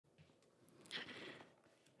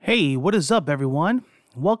Hey, what is up, everyone?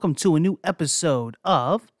 Welcome to a new episode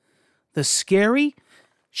of The Scary,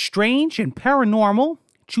 Strange, and Paranormal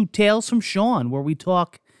True Tales from Sean, where we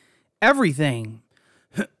talk everything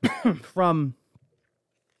from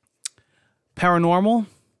paranormal,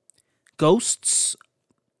 ghosts,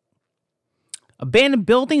 abandoned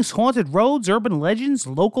buildings, haunted roads, urban legends,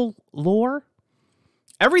 local lore,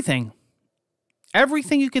 everything.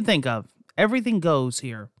 Everything you can think of. Everything goes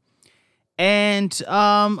here. And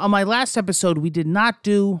on my last episode, we did not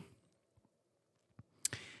do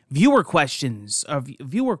viewer questions.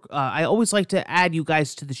 I always like to add you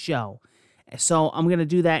guys to the show. So I'm going to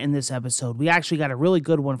do that in this episode. We actually got a really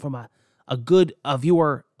good one from a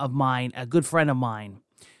viewer of mine, a good friend of mine,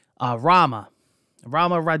 Rama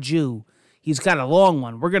Raju. He's got a long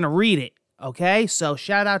one. We're going to read it, okay? So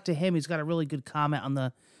shout out to him. He's got a really good comment on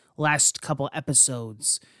the last couple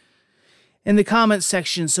episodes in the comment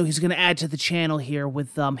section, so he's going to add to the channel here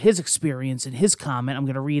with his experience and his comment. I'm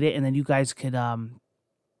going to read it, and then you guys can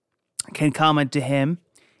comment to him,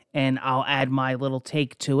 and I'll add my little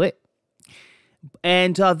take to it.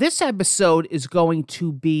 And this episode is going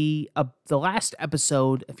to be the last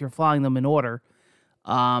episode, if you're following them in order,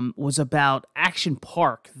 was about Action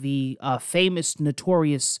Park, the famous,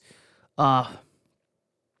 notorious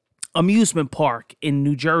amusement park in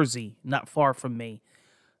New Jersey, not far from me.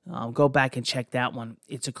 Go back and check that one.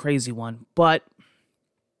 It's a crazy one. But,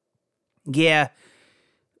 yeah,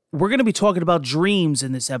 we're going to be talking about dreams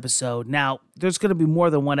in this episode. Now, there's going to be more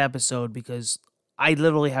than one episode because I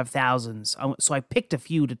literally have thousands. So I picked a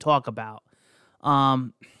few to talk about.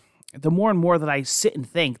 The more and more that I sit and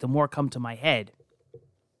think, the more come to my head.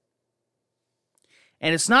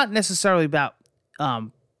 And it's not necessarily about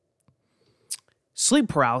sleep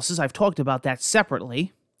paralysis. I've talked about that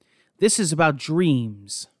separately. This is about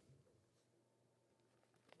dreams.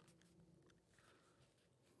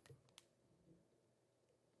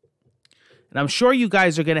 And I'm sure you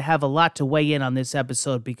guys are going to have a lot to weigh in on this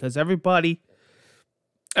episode because everybody's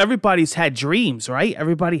had dreams, right?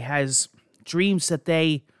 Everybody has dreams that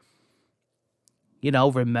they,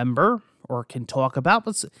 remember or can talk about.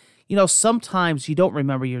 But, sometimes you don't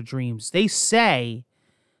remember your dreams. They say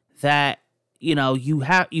that,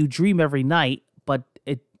 you dream every night, but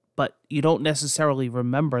you don't necessarily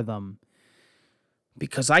remember them.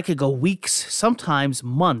 Because I could go weeks, sometimes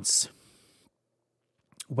months,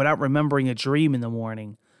 without remembering a dream in the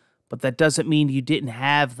morning. But that doesn't mean you didn't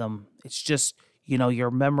have them. It's just,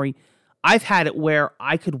 your memory. I've had it where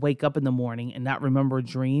I could wake up in the morning and not remember a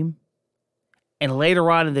dream. And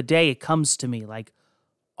later on in the day, it comes to me like,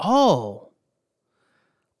 oh.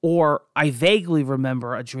 Or I vaguely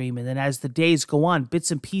remember a dream. And then as the days go on,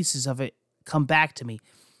 bits and pieces of it come back to me.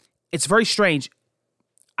 It's very strange.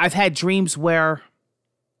 I've had dreams where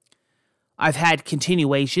I've had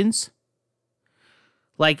continuations.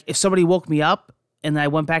 Like if somebody woke me up and I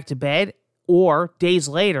went back to bed, or days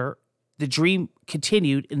later, the dream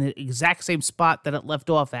continued in the exact same spot that it left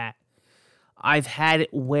off at. I've had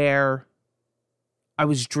it where I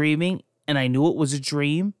was dreaming and I knew it was a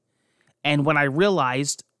dream. And when I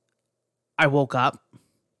realized, I woke up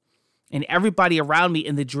and everybody around me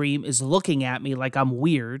in the dream is looking at me like I'm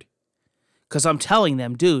weird. Because I'm telling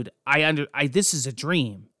them, dude, this is a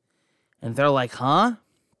dream. And they're like, huh?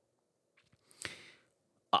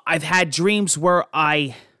 I've had dreams where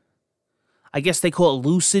I guess they call it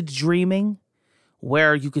lucid dreaming,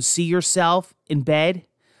 where you could see yourself in bed.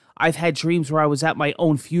 I've had dreams where I was at my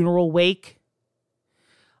own funeral wake.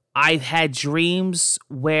 I've had dreams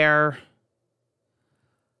where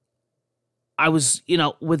I was,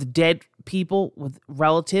 with dead people, with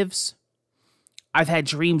relatives. I've had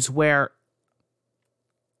dreams where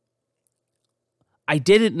I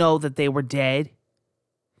didn't know that they were dead.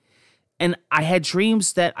 And I had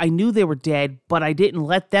dreams that I knew they were dead, but I didn't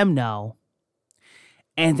let them know.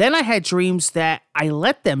 And then I had dreams that I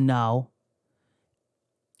let them know.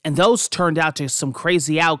 And those turned out to some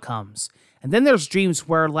crazy outcomes. And then there's dreams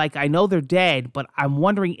where, I know they're dead, but I'm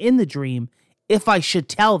wondering in the dream if I should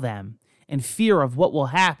tell them in fear of what will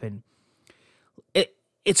happen.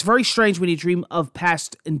 It's very strange when you dream of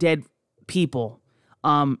past and dead people.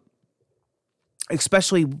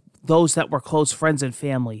 Especially those that were close friends and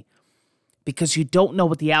family, because you don't know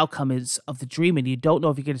what the outcome is of the dream, and you don't know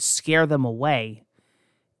if you're going to scare them away.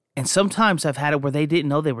 And sometimes I've had it where they didn't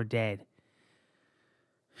know they were dead.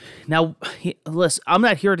 Now, listen, I'm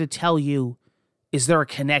not here to tell you, is there a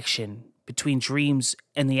connection between dreams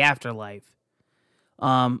and the afterlife?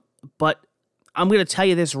 But I'm going to tell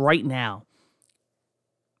you this right now.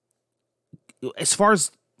 As far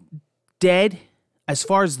as the dead,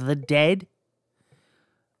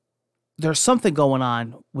 there's something going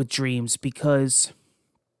on with dreams because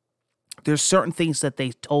there's certain things that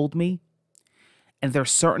they told me and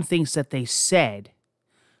there's certain things that they said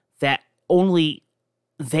that only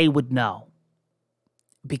they would know,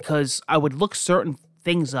 because I would look certain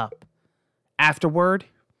things up afterward,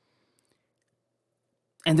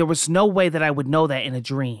 and there was no way that I would know that in a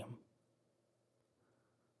dream.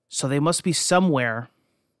 So they must be somewhere.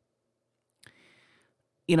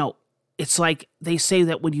 You know, it's like they say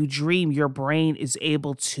that when you dream, your brain is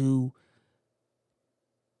able to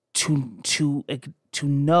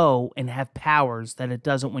know and have powers that it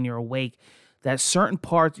doesn't when you're awake. That certain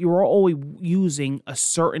parts, you're always using a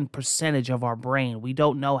certain percentage of our brain. We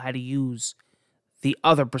don't know how to use the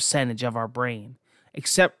other percentage of our brain,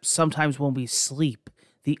 except sometimes when we sleep,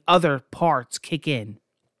 the other parts kick in.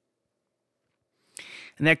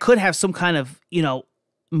 And that could have some kind of,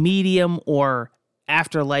 medium or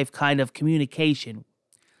afterlife kind of communication.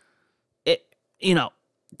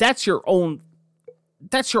 That's your own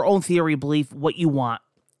theory, belief, what you want.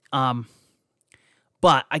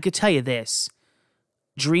 But I could tell you this.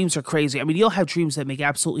 Dreams are crazy. I mean, you'll have dreams that make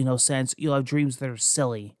absolutely no sense. You'll have dreams that are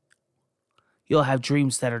silly. You'll have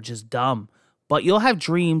dreams that are just dumb. But you'll have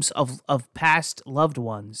dreams of past loved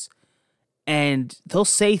ones. And they'll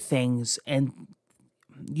say things, and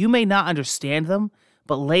you may not understand them,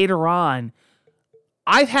 but later on,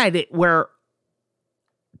 I've had it where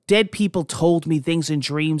dead people told me things in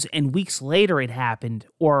dreams, and weeks later it happened,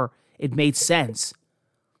 or it made sense.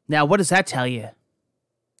 Now, what does that tell you?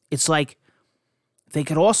 It's like they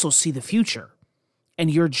could also see the future,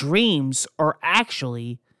 and your dreams are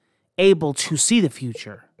actually able to see the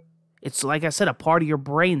future. It's, like I said, a part of your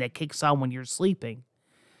brain that kicks on when you're sleeping.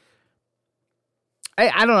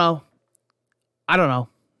 I don't know.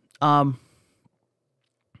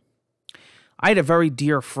 I had a very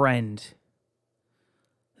dear friend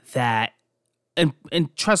that, and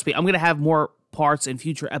trust me, I'm going to have more parts in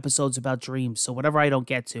future episodes about dreams, so whatever I don't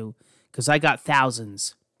get to, because I got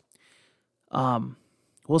thousands.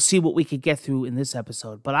 We'll see what we could get through in this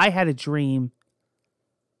episode. But I had a dream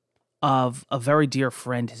of a very dear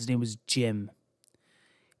friend. His name was Jim.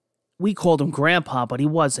 We called him Grandpa, but he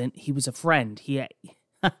wasn't. He was a friend.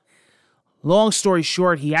 Long story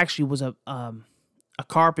short, he actually was a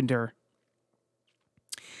carpenter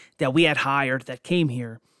that we had hired that came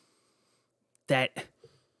here that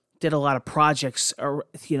did a lot of projects, on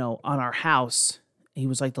our house. He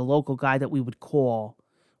was like the local guy that we would call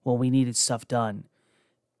when we needed stuff done.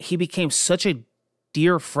 He became such a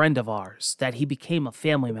dear friend of ours that he became a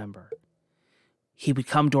family member. He would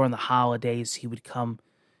come during the holidays. He would come,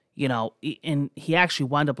 and he actually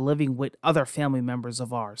wound up living with other family members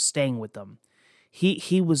of ours, staying with them.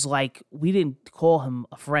 He was like, we didn't call him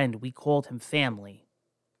a friend. We called him family.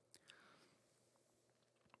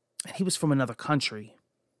 And he was from another country.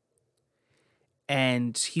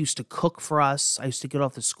 And he used to cook for us. I used to get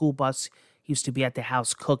off the school bus. He used to be at the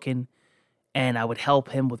house cooking, and I would help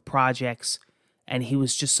him with projects. And he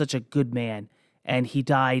was just such a good man. And he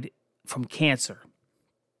died from cancer.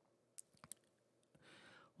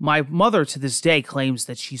 My mother to this day claims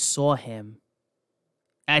that she saw him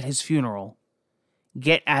at his funeral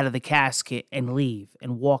get out of the casket and leave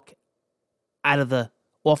and walk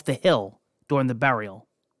off the hill during the burial.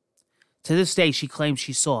 To this day, she claims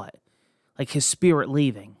she saw it, like his spirit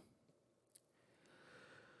leaving.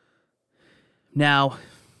 Now,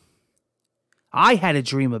 I had a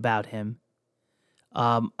dream about him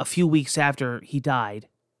a few weeks after he died.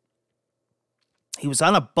 He was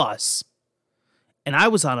on a bus, and I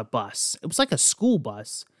was on a bus. It was like a school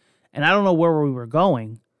bus, and I don't know where we were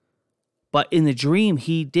going, but in the dream,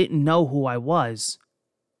 he didn't know who I was,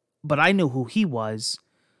 but I knew who he was,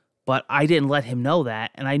 but I didn't let him know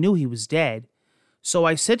that, and I knew he was dead. So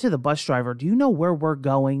I said to the bus driver, "Do you know where we're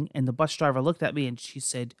going?" And the bus driver looked at me, and she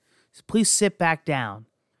said, "Please sit back down."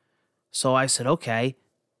 So I said, okay.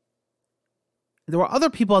 There were other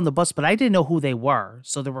people on the bus, but I didn't know who they were.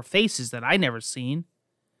 So there were faces that I never seen,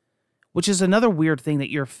 which is another weird thing,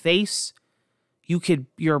 that your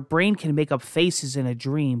brain can make up faces in a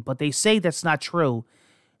dream, but they say that's not true.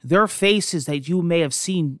 There are faces that you may have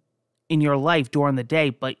seen in your life during the day,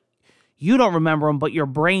 but you don't remember them, but your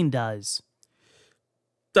brain does.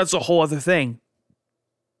 That's a whole other thing.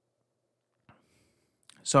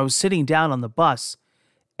 So I was sitting down on the bus,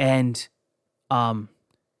 and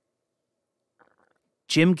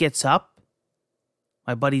Jim gets up,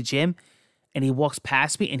 my buddy Jim, and he walks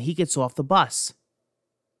past me, and he gets off the bus.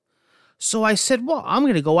 So I said, well, I'm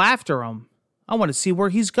going to go after him. I want to see where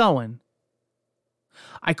he's going.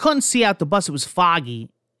 I couldn't see out the bus. It was foggy.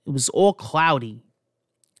 It was all cloudy.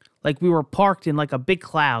 Like we were parked in like a big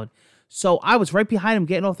cloud. So I was right behind him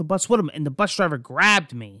getting off the bus with him, and the bus driver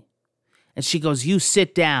grabbed me. And she goes, "You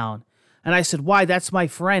sit down." And I said, "Why? That's my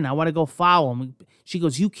friend. I want to go follow him." She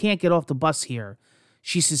goes, "You can't get off the bus here."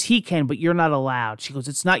 She says, "He can, but you're not allowed." She goes,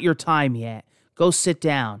 "It's not your time yet. Go sit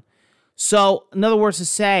down." So, in other words to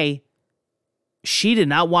say, she did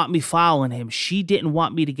not want me following him. She didn't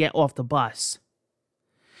want me to get off the bus.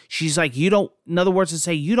 She's like, in other words to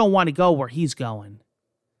say, you don't want to go where he's going.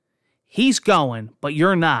 He's going, but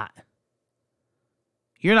you're not.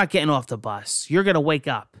 You're not getting off the bus. You're going to wake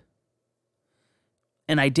up.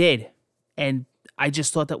 And I did. And I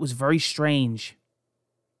just thought that was very strange.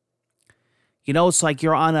 You know, it's like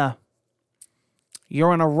you're on a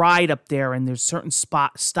ride up there and there's certain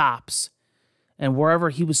stops. And wherever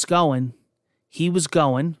he was going.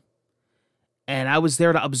 And I was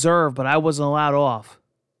there to observe, but I wasn't allowed off.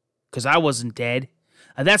 Because I wasn't dead.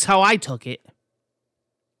 And that's how I took it.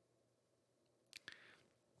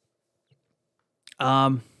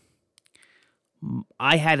 I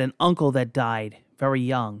had an uncle that died very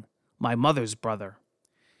young. My mother's brother.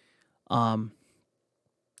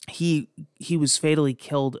 He was fatally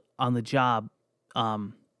killed on the job.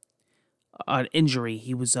 An injury.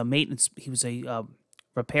 He was a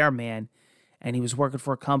repairman, and he was working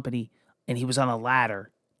for a company, and he was on a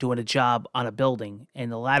ladder doing a job on a building,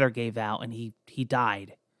 and the ladder gave out, and he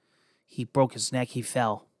died. He broke his neck. He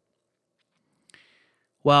fell.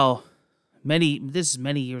 Well, this is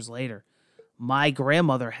many years later. My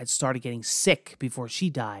grandmother had started getting sick before she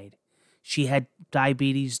died. She had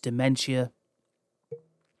diabetes, dementia.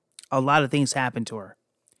 A lot of things happened to her.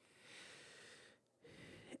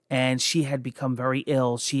 And she had become very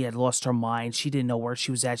ill. She had lost her mind. She didn't know where she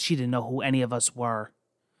was at. She didn't know who any of us were.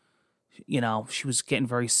 You know, she was getting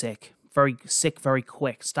very sick. Very sick very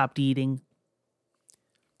quick. Stopped eating.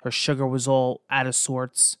 Her sugar was all out of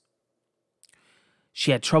sorts.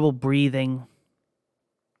 She had trouble breathing.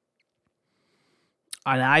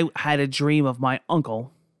 And I had a dream of my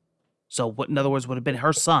uncle. So what, in other words, would have been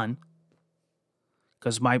her son.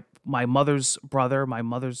 Because my mother's brother,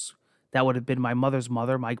 that would have been my mother's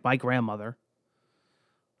mother, my grandmother.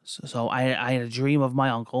 So I had a dream of my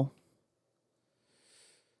uncle.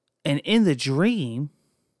 And in the dream,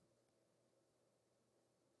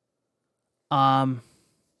 I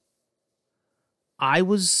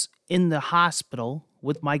was in the hospital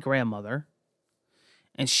with my grandmother.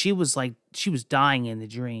 And she was dying in the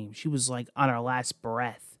dream. She was like on her last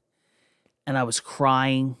breath. And I was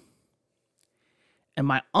crying. And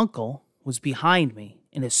my uncle was behind me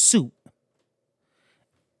in a suit.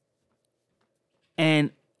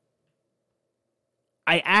 And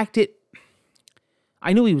I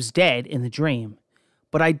knew he was dead in the dream,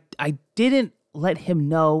 but I didn't let him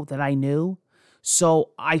know that I knew.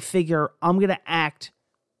 So I figure I'm going to act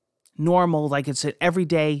normal, like it's an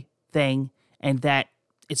everyday thing, and that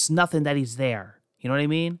it's nothing that he's there. You know what I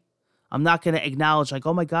mean? I'm not going to acknowledge, like,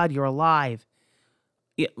 oh my God, you're alive.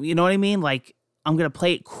 You know what I mean? Like, I'm going to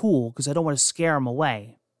play it cool because I don't want to scare him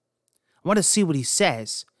away. I want to see what he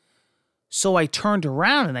says. So I turned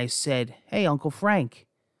around and I said, "Hey, Uncle Frank,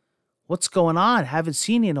 what's going on? Haven't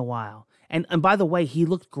seen you in a while." And by the way, he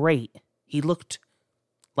looked great. He looked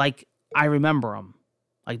like I remember him.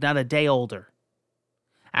 Like not a day older.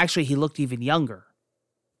 Actually, he looked even younger.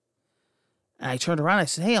 And I turned around and I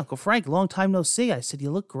said, "Hey, Uncle Frank, long time no see." I said,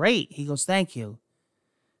 "You look great." He goes, "Thank you."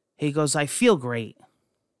 He goes, "I feel great."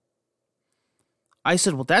 I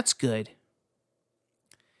said, "Well, that's good."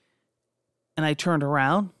 And I turned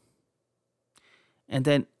around. And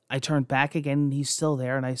then I turned back again and he's still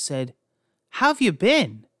there. And I said, "How have you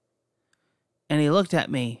been?" And he looked at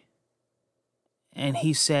me. And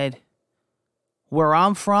he said, "Where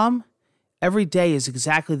I'm from, every day is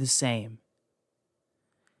exactly the same."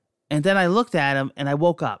 And then I looked at him and I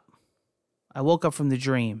woke up. I woke up from the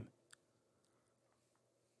dream.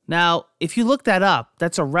 Now, if you look that up,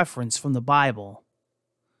 that's a reference from the Bible.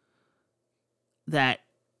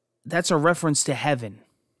 That's a reference to heaven.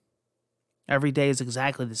 Every day is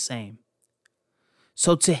exactly the same.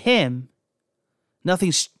 So to him,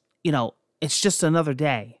 nothing's, it's just another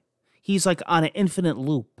day. He's like on an infinite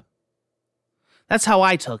loop. That's how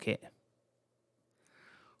I took it.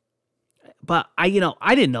 But I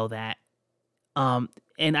didn't know that. And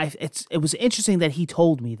it was interesting that he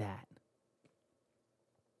told me that.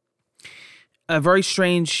 A very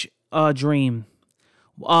strange dream.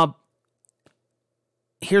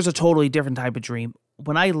 Here's a totally different type of dream.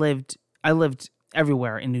 When I lived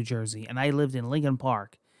everywhere in New Jersey, and I lived in Lincoln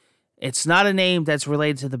Park. It's not a name that's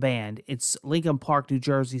related to the band. It's Lincoln Park, New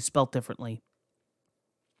Jersey, spelt differently.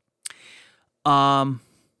 When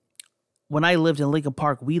I lived in Lincoln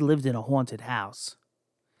Park, we lived in a haunted house.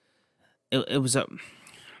 it was a.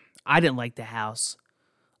 I didn't like the house.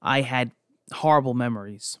 I had horrible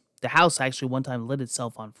memories. The house actually one time lit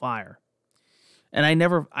itself on fire, and I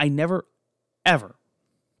never, ever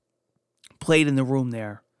played in the room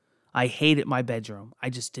there. I hated my bedroom. I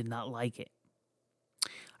just did not like it.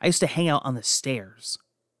 I used to hang out on the stairs.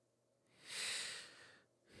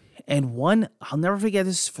 And I'll never forget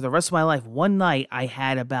this for the rest of my life. One night I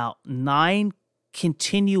had about 9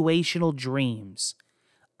 continuational dreams.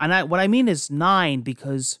 And what I mean is 9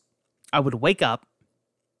 because I would wake up,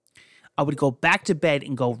 I would go back to bed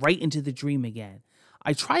and go right into the dream again.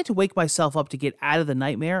 I tried to wake myself up to get out of the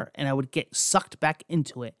nightmare and I would get sucked back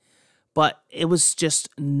into it. But it was just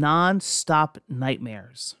non-stop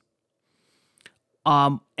nightmares.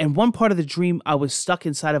 And one part of the dream, I was stuck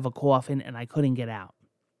inside of a coffin and I couldn't get out.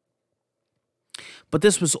 But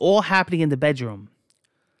this was all happening in the bedroom.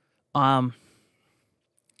 I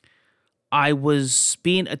was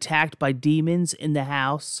being attacked by demons in the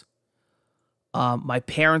house. My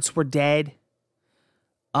parents were dead.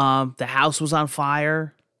 The house was on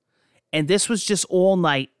fire. And this was just all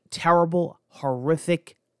night terrible,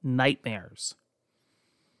 horrific nightmares.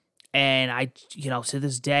 And to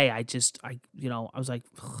this day, I was like,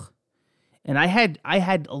 ugh. And I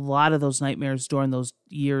had a lot of those nightmares during those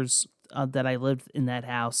years that I lived in that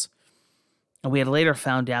house. And we had later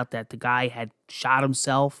found out that the guy had shot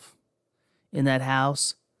himself in that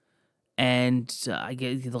house. And I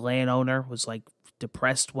guess the landowner was like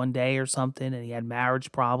depressed one day or something, and he had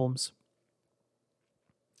marriage problems.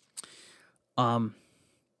 And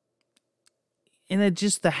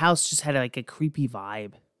the house just had like a creepy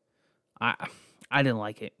vibe. I didn't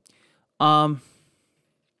like it.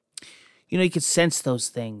 You could sense those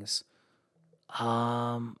things.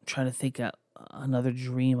 Trying to think of another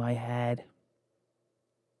dream I had.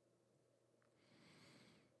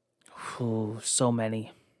 Ooh, so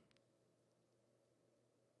many.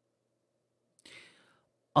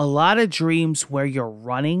 A lot of dreams where you're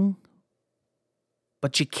running,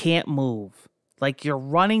 but you can't move. Like you're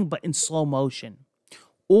running, but in slow motion.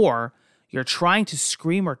 Or you're trying to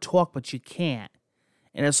scream or talk, but you can't.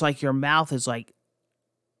 And it's like your mouth is like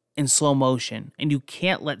in slow motion, and you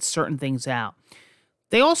can't let certain things out.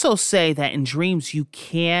 They also say that in dreams, you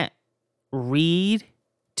can't read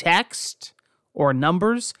text or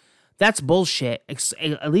numbers. That's bullshit.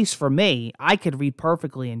 At least for me, I could read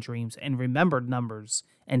perfectly in dreams and remember numbers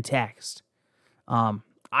and text.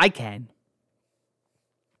 I can.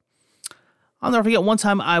 I'll never forget one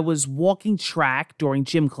time I was walking track during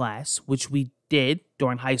gym class, which we did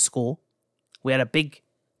during high school. We had a big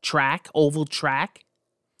track, oval track,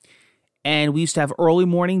 and we used to have early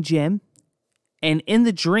morning gym. And in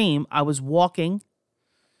the dream, I was walking,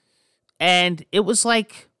 and it was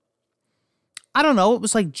like, I don't know, it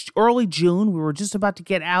was like early June. We were just about to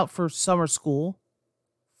get out for summer school,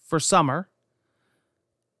 for summer.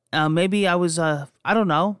 Maybe I was, I don't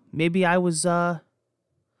know, maybe I was, I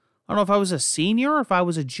don't know if I was a senior or if I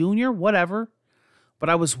was a junior, whatever. But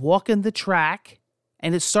I was walking the track,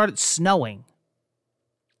 and it started snowing.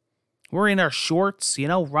 We're in our shorts,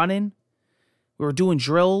 running. We were doing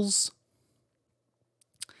drills.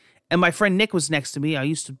 And my friend Nick was next to me. I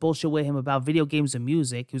used to bullshit with him about video games and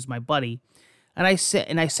music. He was my buddy. And I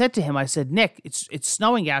said to him, Nick, it's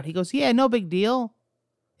snowing out. He goes, yeah, no big deal.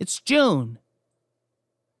 It's June.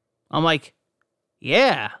 I'm like,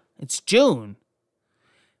 yeah, it's June.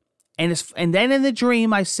 And then in the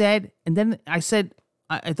dream, I thought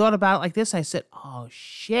about it like this. I said, oh,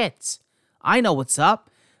 shit. I know what's up.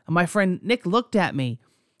 And my friend Nick looked at me.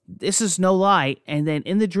 This is no lie. And then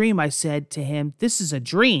in the dream, I said to him, this is a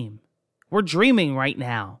dream. We're dreaming right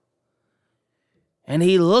now. And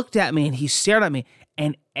he looked at me and he stared at me.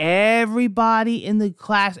 And everybody in the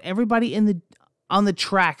class, on the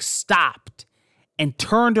track stopped and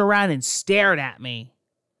turned around and stared at me.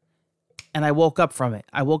 And I woke up from it.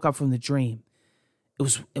 I woke up from the dream. It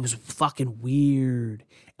was fucking weird.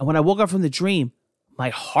 And when I woke up from the dream, my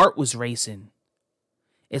heart was racing.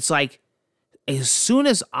 It's like, as soon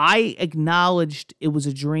as I acknowledged it was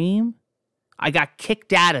a dream, I got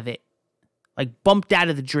kicked out of it. Like, bumped out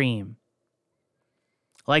of the dream.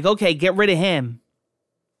 Like, okay, get rid of him.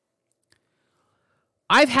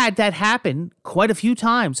 I've had that happen quite a few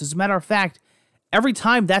times. As a matter of fact, every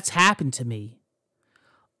time that's happened to me,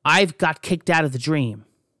 I've got kicked out of the dream.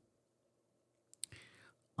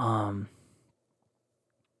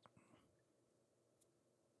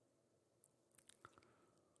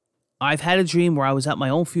 I've had a dream where I was at my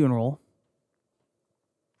own funeral.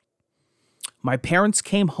 My parents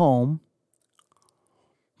came home.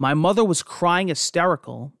 My mother was crying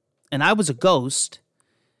hysterical, and I was a ghost,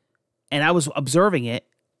 and I was observing it,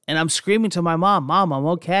 And I'm screaming to my mom, Mom, I'm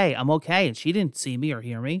okay. I'm okay. And she didn't see me or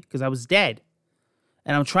hear me because I was dead.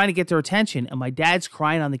 And I'm trying to get their attention. And my dad's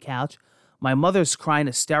crying on the couch. My mother's crying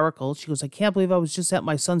hysterical. She goes, I can't believe I was just at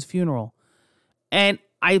my son's funeral. And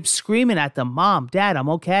I'm screaming at them, Mom, Dad, I'm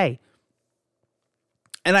okay.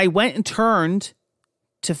 And I went and turned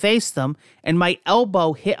to face them. And my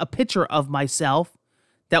elbow hit a picture of myself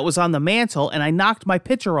that was on the mantle. And I knocked my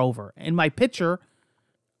picture over. And my picture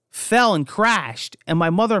fell and crashed. And my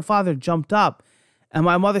mother and father jumped up. And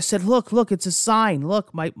my mother said, look, it's a sign.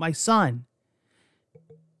 Look, my son.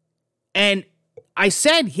 And I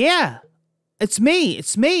said, yeah, it's me.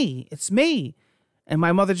 And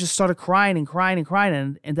my mother just started crying and crying and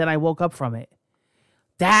crying. And then I woke up from it.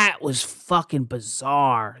 That was fucking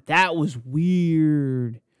bizarre. That was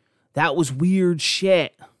weird. That was weird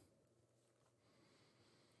shit.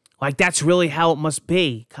 Like, that's really how it must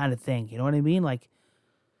be, kind of thing. You know what I mean? Like,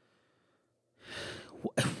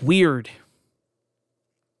 weird.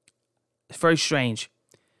 It's very strange.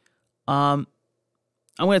 I'm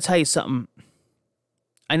going to tell you something.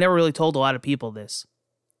 I never really told a lot of people this.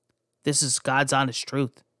 This is God's honest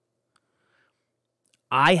truth.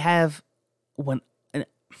 I don't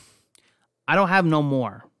have no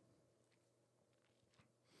more.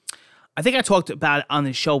 I think I talked about it on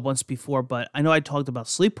the show once before, but I know I talked about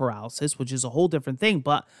sleep paralysis, which is a whole different thing,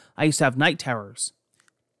 but I used to have night terrors.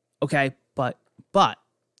 Okay, but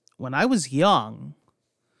when I was young,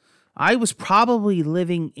 I was probably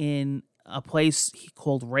living in a place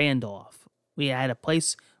called Randolph. We had a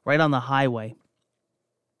place right on the highway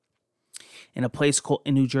in a place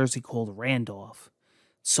in New Jersey called Randolph.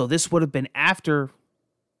 So this would have been after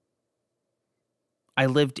I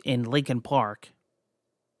lived in Lincoln Park.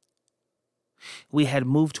 We had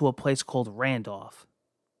moved to a place called Randolph.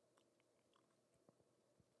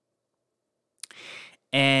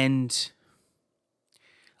 And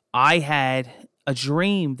I had a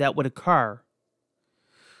dream that would occur,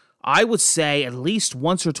 I would say, at least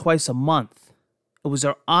once or twice a month. It was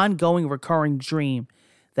an ongoing, recurring dream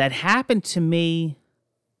that happened to me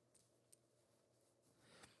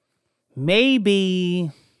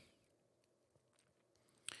maybe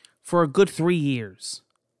for a good 3 years.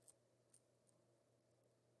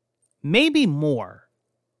 Maybe more.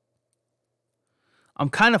 I'm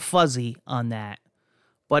kind of fuzzy on that.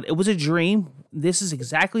 But it was a dream. This is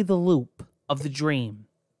exactly the loop of the dream.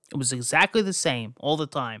 It was exactly the same all the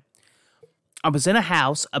time. I was in a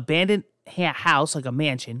house, abandoned house, like a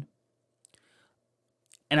mansion.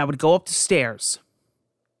 And I would go up the stairs.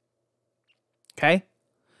 Okay?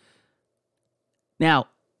 Now,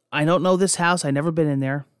 I don't know this house. I've never been in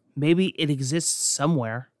there. Maybe it exists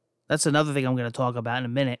somewhere. That's another thing I'm going to talk about in a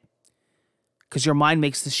minute. Because your mind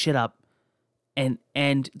makes this shit up. And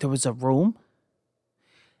there was a room.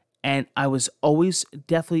 And I was always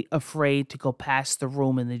deathly afraid to go past the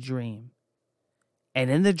room in the dream.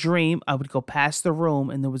 And in the dream, I would go past the room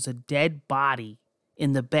and there was a dead body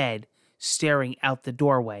in the bed staring out the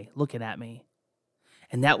doorway, looking at me.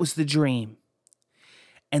 And that was the dream.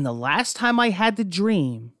 And the last time I had the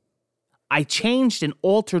dream, I changed and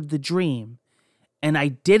altered the dream. And I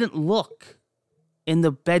didn't look in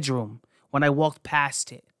the bedroom when I walked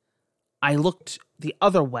past it. I looked the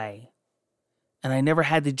other way. And I never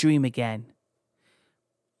had the dream again.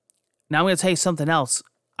 Now I'm going to tell you something else.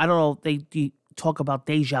 I don't know, they talk about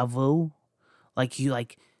deja vu. You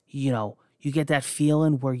get that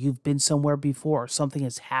feeling where you've been somewhere before or something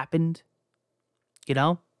has happened. You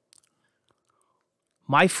know?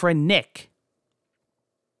 My friend Nick,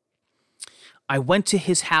 I went to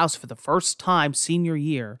his house for the first time senior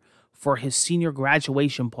year for his senior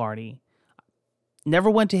graduation party. Never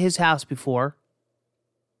went to his house before.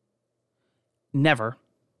 Never.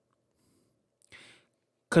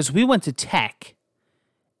 Because we went to Tech.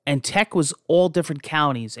 And Tech was all different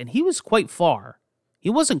counties. And he was quite far. He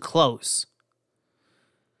wasn't close.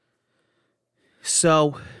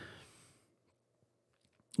 So,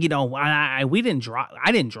 we didn't drive.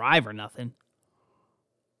 I didn't drive or nothing.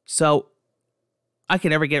 So, I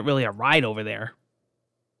could never get really a ride over there.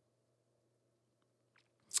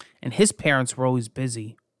 And his parents were always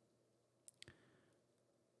busy.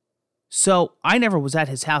 So I never was at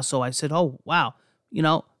his house. So I said, oh, wow,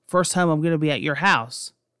 first time I'm going to be at your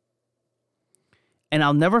house. And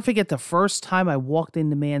I'll never forget the first time I walked in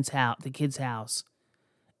the kid's house.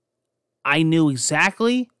 I knew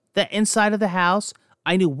exactly the inside of the house.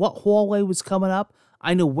 I knew what hallway was coming up.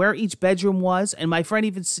 I knew where each bedroom was. And my friend,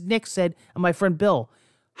 even Nick said, and my friend Bill,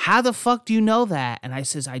 how the fuck do you know that? And I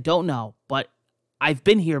says, I don't know, but I've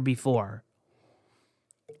been here before.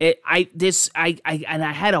 I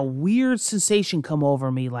had a weird sensation come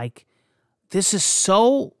over me, like, this is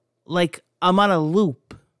so like I'm on a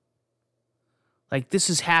loop. Like this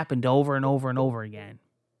has happened over and over and over again.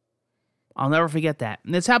 I'll never forget that.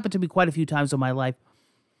 And it's happened to me quite a few times in my life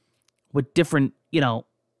with different,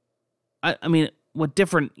 I mean, with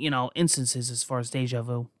different, instances as far as deja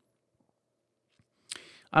vu.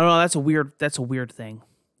 I don't know. That's a weird thing.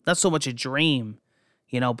 Not so much a dream,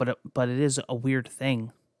 but it is a weird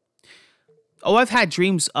thing. Oh, I've had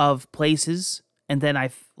dreams of places, and then I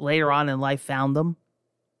later on in life found them.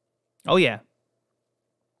 Oh yeah.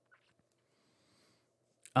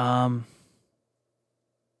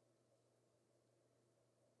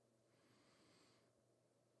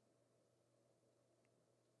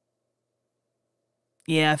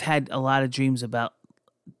 Yeah, I've had a lot of dreams about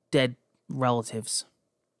dead relatives,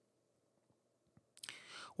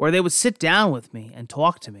 where they would sit down with me and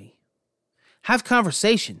talk to me, have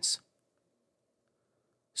conversations.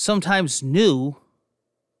 Sometimes knew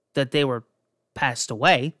that they were passed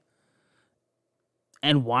away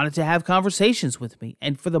and wanted to have conversations with me.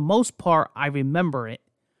 And for the most part, I remember it.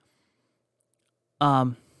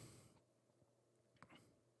 And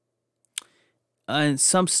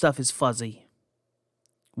some stuff is fuzzy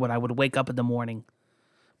when I would wake up in the morning.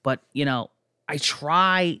 But, I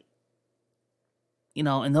try,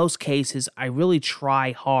 in those cases, I really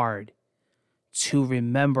try hard to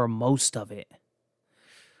remember most of it.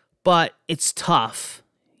 But it's tough,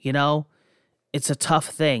 It's a tough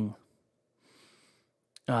thing.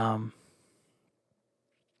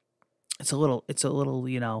 It's a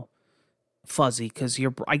little, fuzzy because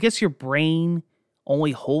I guess your brain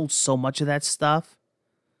only holds so much of that stuff.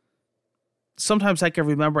 Sometimes I can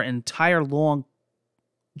remember an entire long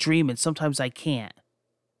dream and sometimes I can't.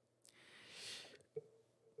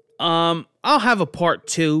 I'll have a part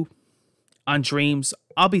 2 on dreams.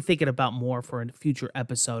 I'll be thinking about more for a future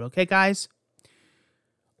episode. Okay, guys?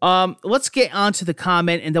 Let's get on to the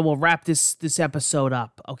comment and then we'll wrap this episode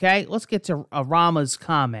up. Okay? Let's get to Rama's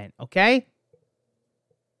comment. Okay?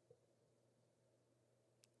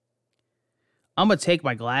 I'm going to take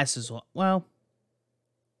my glasses off. Well,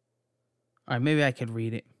 all right, maybe I could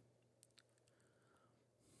read it.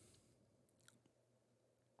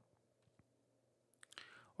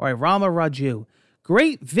 All right, Rama Raju.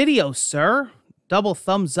 Great video, sir. Double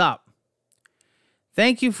thumbs up.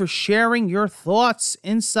 Thank you for sharing your thoughts,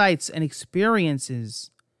 insights, and experiences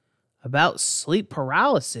about sleep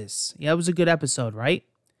paralysis. Yeah, it was a good episode, right?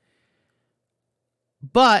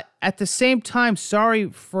 But at the same time, sorry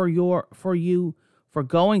for you for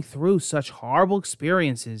going through such horrible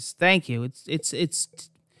experiences. Thank you.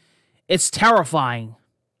 It's terrifying.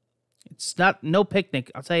 It's no picnic,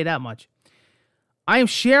 I'll tell you that much. I am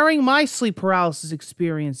sharing my sleep paralysis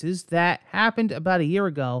experiences that happened about a year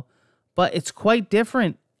ago, but it's quite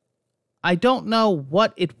different. I don't know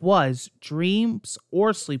what it was, dreams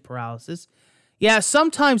or sleep paralysis. Yeah,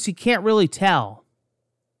 sometimes you can't really tell.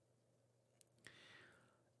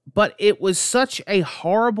 But it was such a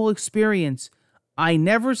horrible experience. I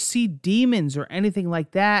never see demons or anything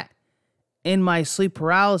like that in my sleep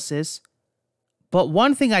paralysis. But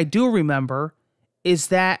one thing I do remember is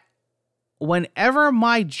that whenever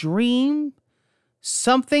my dream,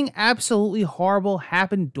 something absolutely horrible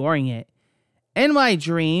happened during it. In my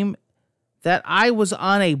dream, that I was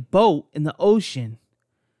on a boat in the ocean.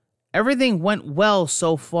 Everything went well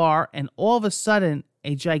so far, and all of a sudden,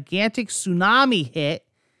 a gigantic tsunami hit,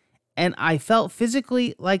 and I felt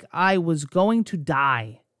physically like I was going to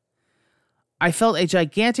die. I felt a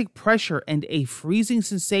gigantic pressure and a freezing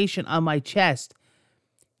sensation on my chest.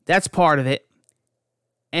 That's part of it.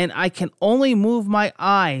 And I can only move my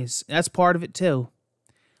eyes. That's part of it too.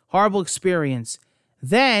 Horrible experience.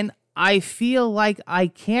 Then I feel like I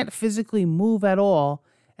can't physically move at all,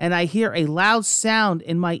 and I hear a loud sound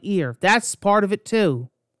in my ear. That's part of it too.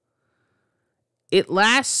 It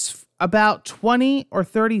lasts about 20 or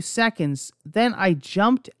 30 seconds. Then I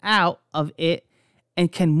jumped out of it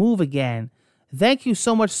and can move again. Thank you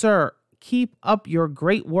so much, sir. Keep up your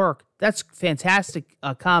great work. That's fantastic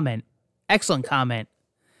comment. Excellent comment.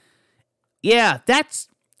 Yeah,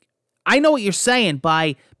 I know what you're saying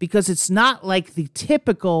because it's not like the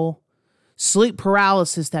typical sleep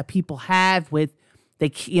paralysis that people have with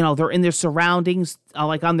they're in their surroundings,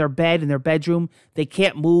 like on their bed in their bedroom. They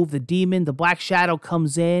can't move. The demon, the black shadow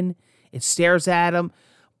comes in. It stares at them.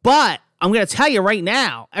 But I'm going to tell you right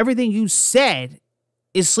now, everything you said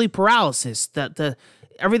is sleep paralysis. The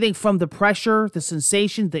everything from the pressure, the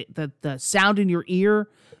sensation, the sound in your ear.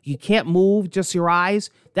 You can't move, just your eyes.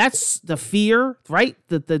 That's the fear, right?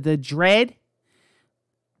 The dread.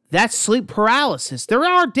 That's sleep paralysis. There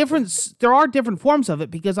are different forms of it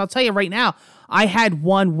because I'll tell you right now, I had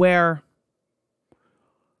one where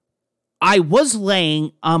I was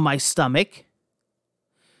laying on my stomach,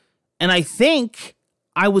 and I think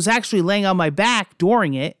I was actually laying on my back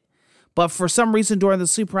during it, but for some reason during the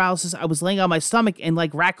sleep paralysis, I was laying on my stomach, and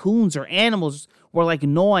like raccoons or animals were like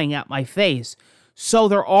gnawing at my face. So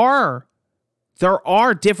there are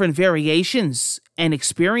different variations and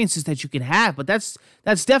experiences that you can have, but that's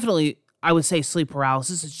definitely, I would say, sleep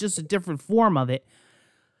paralysis. It's just a different form of it,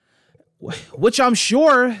 which I'm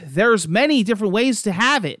sure there's many different ways to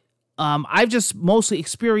have it. I've just mostly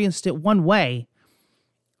experienced it one way.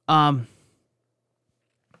 The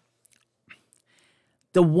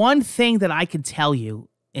one thing that I can tell you,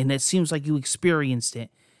 and it seems like you experienced it,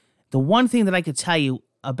 the one thing that I could tell you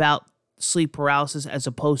about sleep paralysis as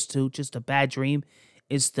opposed to just a bad dream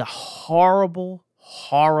is the horrible,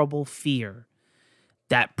 horrible fear,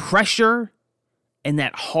 that pressure, and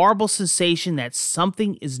that horrible sensation that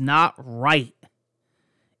something is not right.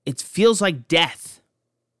 It feels like death.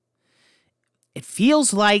 It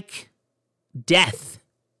feels like death.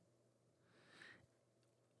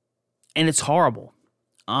 And it's horrible.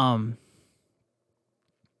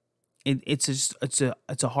 It's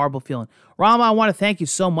a horrible feeling. Rama, I want to thank you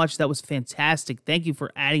so much. That was fantastic. Thank you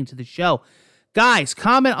for adding to the show. Guys,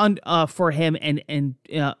 comment on for him and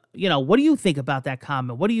what do you think about that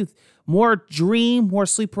comment? What do you more dream, more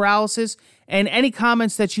sleep paralysis, and any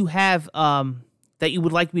comments that you have that you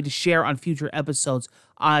would like me to share on future episodes?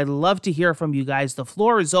 I'd love to hear from you guys. The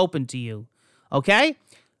floor is open to you. Okay?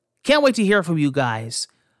 Can't wait to hear from you guys.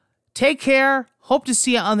 Take care. Hope to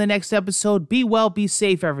see you on the next episode. Be well, be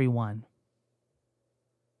safe, everyone.